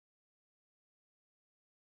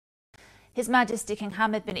His Majesty King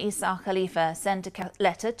Hamad bin Isa Al Khalifa sent a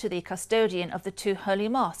letter to the custodian of the two holy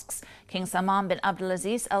mosques, King Salman bin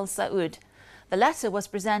Abdulaziz Al Saud. The letter was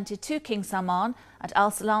presented to King Salman at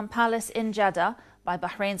Al Salam Palace in Jeddah by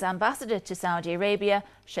Bahrain's ambassador to Saudi Arabia,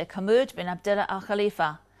 Sheikh Hamad bin Abdullah Al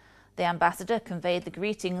Khalifa. The ambassador conveyed the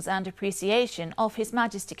greetings and appreciation of His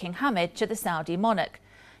Majesty King Hamad to the Saudi monarch.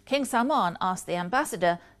 King Salman asked the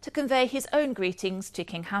ambassador to convey his own greetings to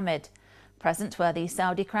King Hamad. Present were the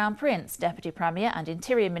Saudi Crown Prince, Deputy Premier and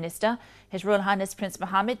Interior Minister, His Royal Highness Prince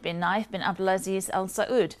Mohammed bin Naif bin Abdulaziz Al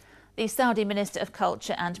Saud, the Saudi Minister of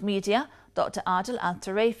Culture and Media, Dr. Adil Al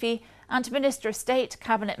Turaifi, and Minister of State,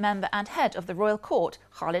 Cabinet Member and Head of the Royal Court,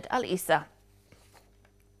 Khalid Al Isa.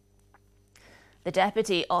 The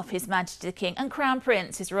Deputy of His Majesty the King and Crown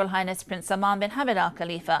Prince, His Royal Highness Prince Salman bin Hamad Al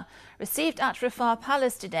Khalifa, received at Rifah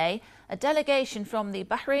Palace today a delegation from the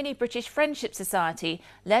Bahraini British Friendship Society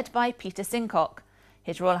led by Peter Sincock.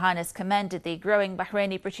 His Royal Highness commended the growing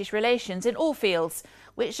Bahraini-British relations in all fields,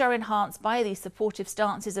 which are enhanced by the supportive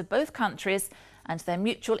stances of both countries and their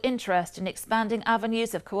mutual interest in expanding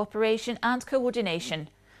avenues of cooperation and coordination.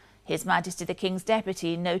 His Majesty the King's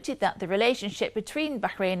Deputy noted that the relationship between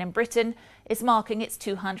Bahrain and Britain is marking its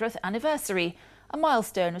 200th anniversary, a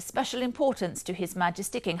milestone of special importance to His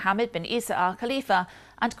Majesty King Hamad bin Isa Al Khalifa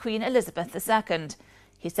and Queen Elizabeth II.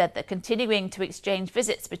 He said that continuing to exchange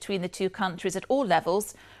visits between the two countries at all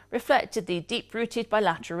levels reflected the deep-rooted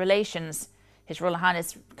bilateral relations. His Royal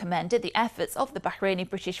Highness commended the efforts of the Bahraini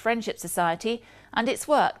British Friendship Society and its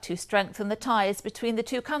work to strengthen the ties between the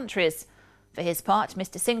two countries. For his part,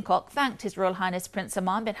 Mr. Sincock thanked His Royal Highness Prince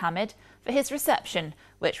Salman bin Hamad for his reception,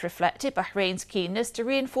 which reflected Bahrain's keenness to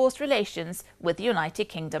reinforce relations with the United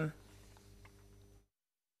Kingdom.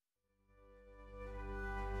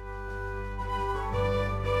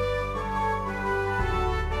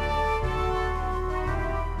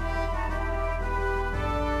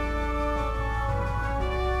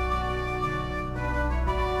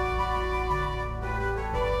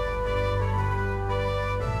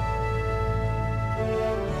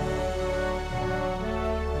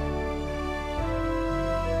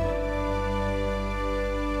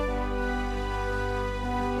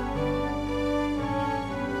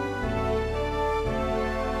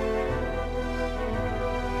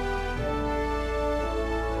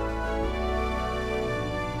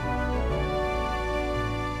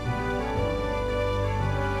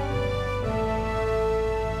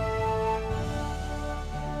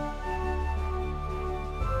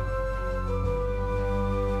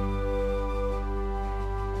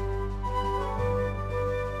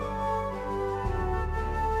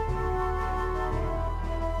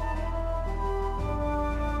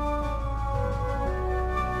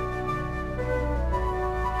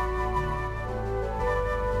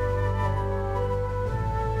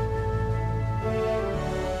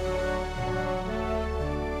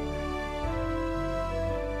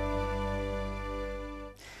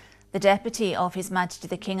 The Deputy of His Majesty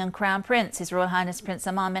the King and Crown Prince, His Royal Highness Prince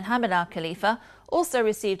Salman bin Hamad Al Khalifa, also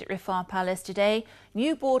received at Rifah Palace today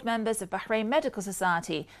new board members of Bahrain Medical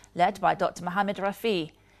Society, led by Dr. Mohammed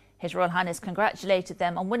Rafi. His Royal Highness congratulated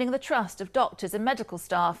them on winning the trust of doctors and medical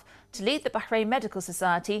staff to lead the Bahrain Medical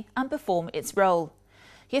Society and perform its role.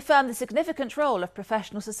 He affirmed the significant role of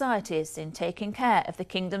professional societies in taking care of the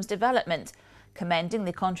kingdom's development, commending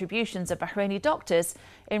the contributions of Bahraini doctors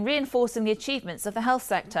in reinforcing the achievements of the health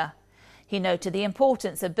sector. He noted the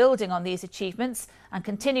importance of building on these achievements and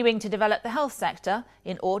continuing to develop the health sector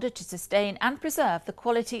in order to sustain and preserve the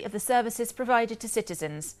quality of the services provided to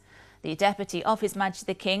citizens. The Deputy of His Majesty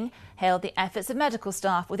the King hailed the efforts of medical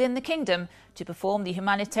staff within the kingdom to perform the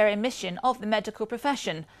humanitarian mission of the medical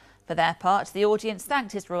profession. For their part, the audience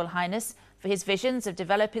thanked His Royal Highness for his visions of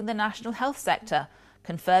developing the national health sector,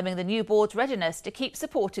 confirming the new board's readiness to keep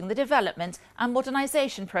supporting the development and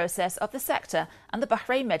modernisation process of the sector and the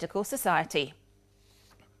Bahrain Medical Society.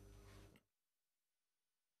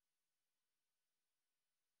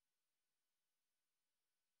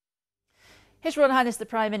 His Royal Highness the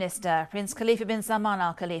Prime Minister, Prince Khalifa bin Salman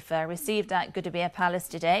Al Khalifa, received at Gudaibiya Palace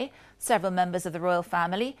today several members of the royal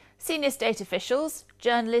family, senior state officials,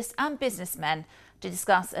 journalists and businessmen to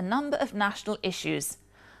discuss a number of national issues.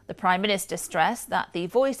 The Prime Minister stressed that the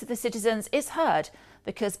voice of the citizens is heard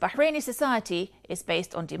because Bahraini society is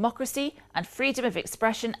based on democracy and freedom of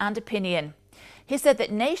expression and opinion. He said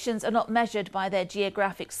that nations are not measured by their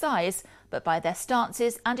geographic size, but by their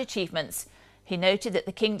stances and achievements. He noted that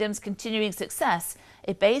the kingdom's continuing success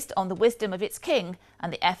is based on the wisdom of its king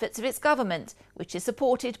and the efforts of its government, which is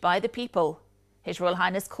supported by the people. His Royal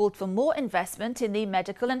Highness called for more investment in the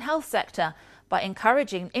medical and health sector by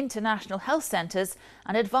encouraging international health centres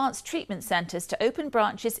and advanced treatment centres to open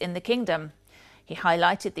branches in the kingdom. He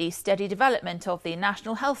highlighted the steady development of the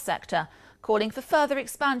national health sector, calling for further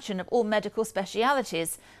expansion of all medical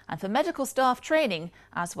specialities and for medical staff training,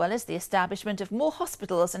 as well as the establishment of more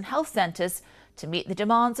hospitals and health centres to meet the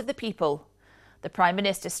demands of the people. The Prime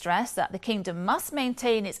Minister stressed that the kingdom must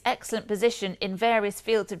maintain its excellent position in various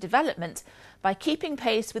fields of development by keeping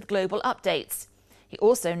pace with global updates. He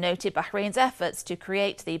also noted Bahrain's efforts to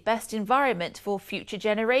create the best environment for future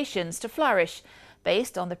generations to flourish,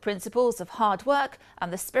 based on the principles of hard work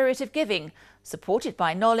and the spirit of giving, supported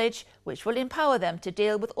by knowledge which will empower them to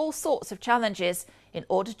deal with all sorts of challenges in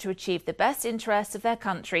order to achieve the best interests of their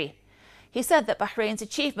country. He said that Bahrain's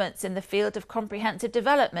achievements in the field of comprehensive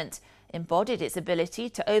development embodied its ability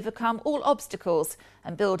to overcome all obstacles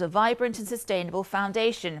and build a vibrant and sustainable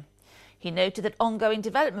foundation. He noted that ongoing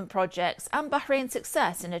development projects and Bahrain's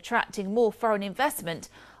success in attracting more foreign investment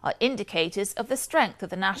are indicators of the strength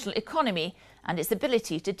of the national economy and its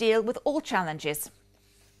ability to deal with all challenges.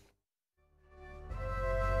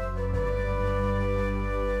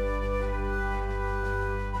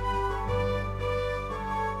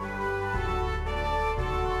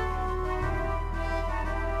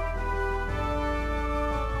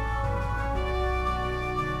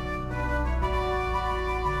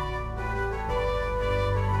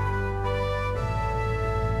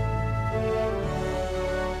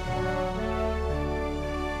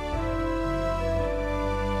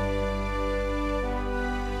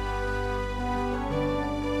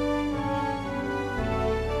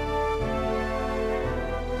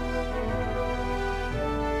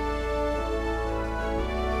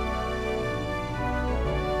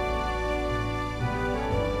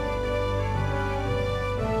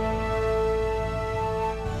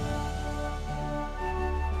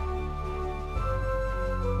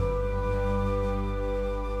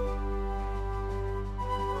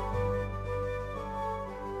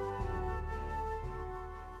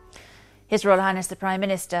 His Royal Highness the Prime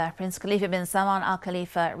Minister, Prince Khalifa bin Salman Al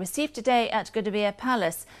Khalifa, received today at Gudaibiya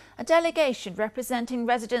Palace a delegation representing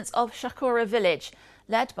residents of Shakura village,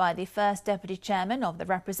 led by the First Deputy Chairman of the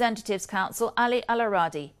Representatives Council, Ali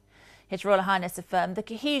Al-Aradi. His Royal Highness affirmed the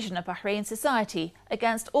cohesion of Bahrain society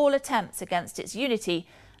against all attempts against its unity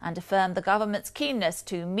and affirmed the government's keenness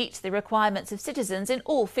to meet the requirements of citizens in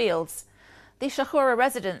all fields. The Shakura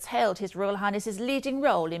residents hailed His Royal Highness's leading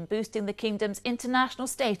role in boosting the kingdom's international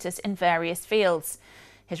status in various fields.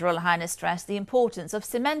 His Royal Highness stressed the importance of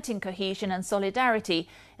cementing cohesion and solidarity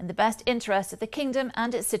in the best interests of the kingdom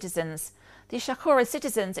and its citizens. The Shakura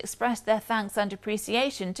citizens expressed their thanks and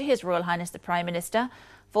appreciation to His Royal Highness the Prime Minister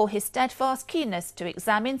for his steadfast keenness to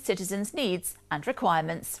examine citizens' needs and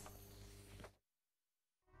requirements.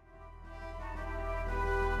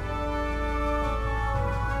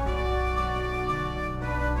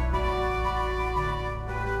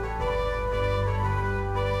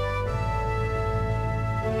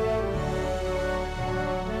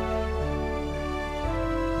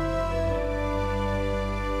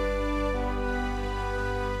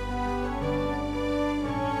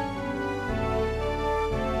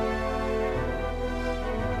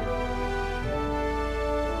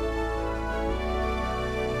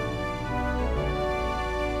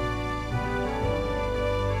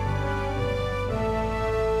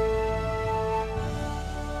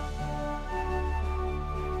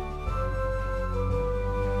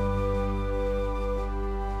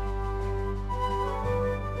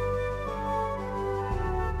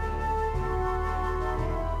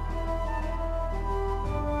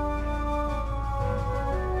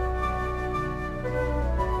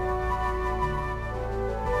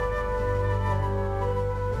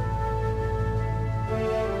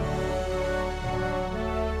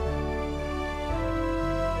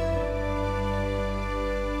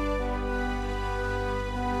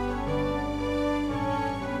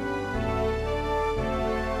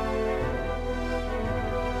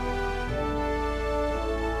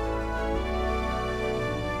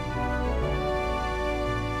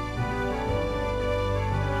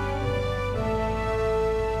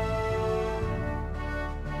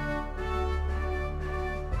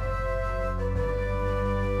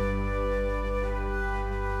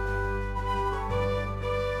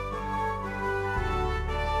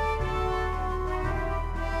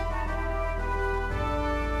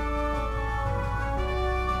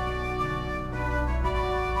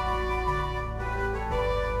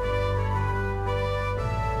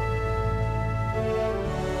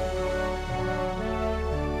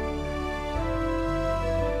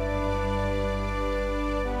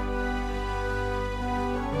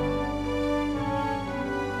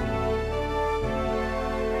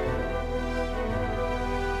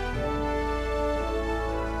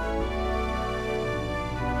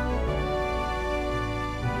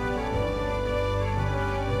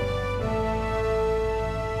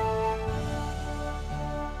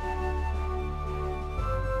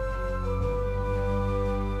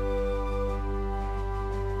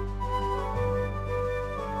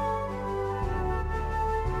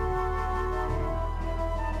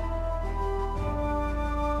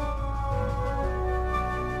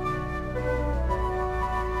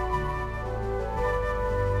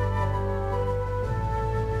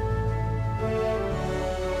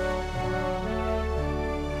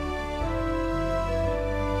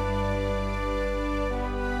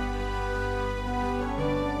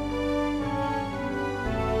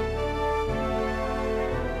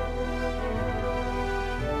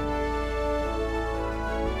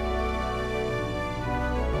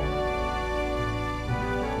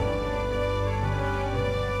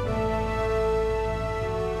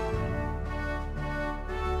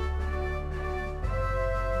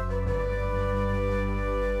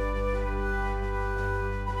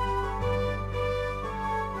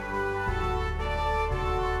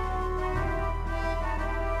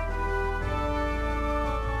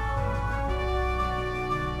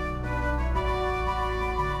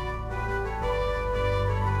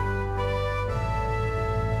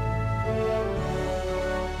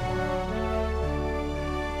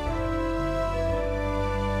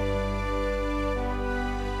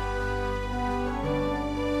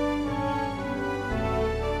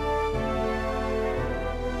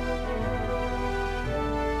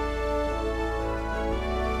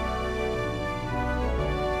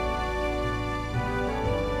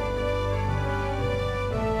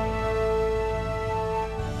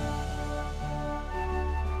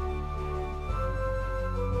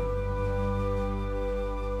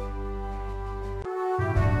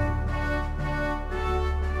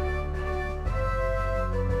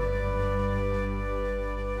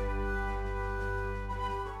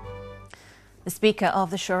 The Speaker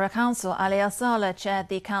of the Shura Council, Ali Al-Saleh, chaired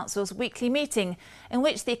the Council's weekly meeting in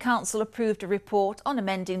which the Council approved a report on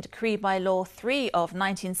amending Decree by Law 3 of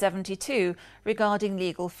 1972 regarding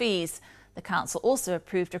legal fees. The Council also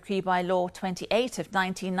approved Decree by Law 28 of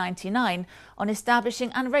 1999 on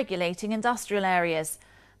establishing and regulating industrial areas.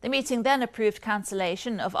 The meeting then approved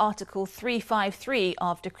cancellation of Article 353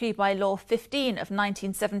 of Decree by Law 15 of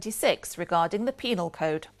 1976 regarding the Penal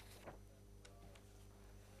Code.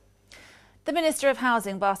 The Minister of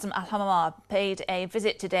Housing, Bassem Al-Hamama, paid a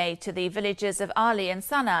visit today to the villages of Ali and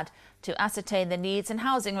Sanad to ascertain the needs and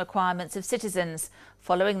housing requirements of citizens,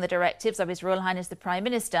 following the directives of His Royal Highness the Prime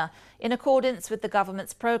Minister in accordance with the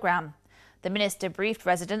government's programme. The Minister briefed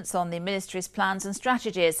residents on the Ministry's plans and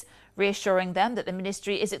strategies, reassuring them that the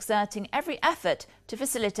Ministry is exerting every effort to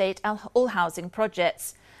facilitate all housing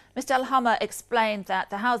projects. Mr Al-Hamma explained that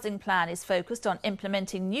the housing plan is focused on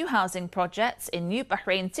implementing new housing projects in new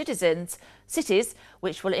Bahrain cities,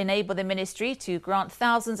 which will enable the Ministry to grant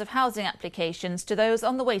thousands of housing applications to those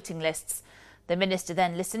on the waiting lists. The Minister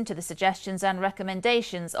then listened to the suggestions and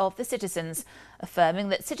recommendations of the citizens, affirming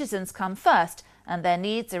that citizens come first and their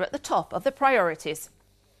needs are at the top of the priorities.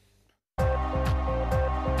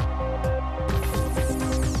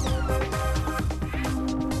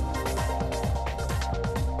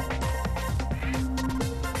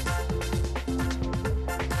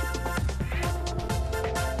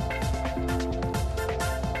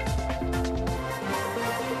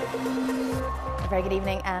 Very good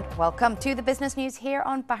evening and welcome to the business news here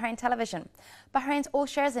on Bahrain Television. Bahrain's All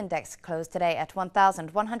Shares Index closed today at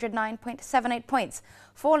 1,109.78 points,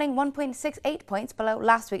 falling 1.68 points below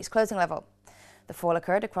last week's closing level. The fall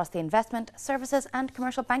occurred across the investment, services and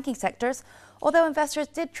commercial banking sectors, although investors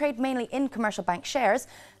did trade mainly in commercial bank shares,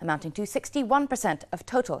 amounting to 61% of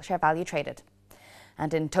total share value traded.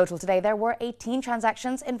 And in total today, there were 18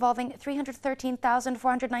 transactions involving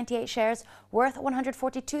 313,498 shares worth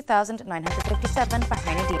 142,957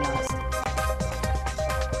 Bahraini dinars.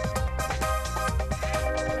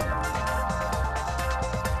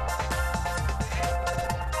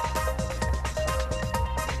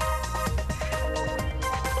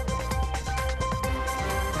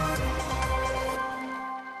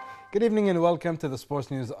 Good evening and welcome to the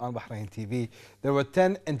Sports News on Bahrain TV. There were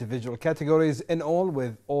 10 individual categories in all,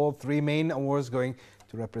 with all three main awards going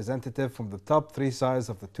to representative from the top three sides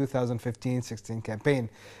of the 2015-16 campaign.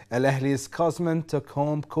 Al Ahli's Qasman took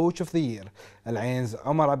home Coach of the Year. Al Ain's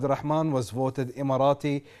Omar Abdurrahman was voted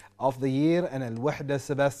Emirati of the Year, and Al Wahda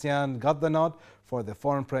Sebastian got the nod for the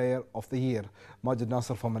Foreign Player of the Year. Majid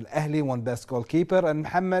Nasser from Al Ahli won Best Goalkeeper, and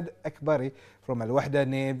Mohammed Akbari from Al Wahda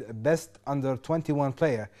named Best Under 21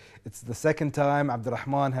 Player. It's the second time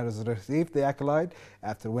Abdurrahman has received the accolade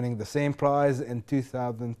after winning the same prize in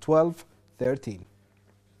 2012-13.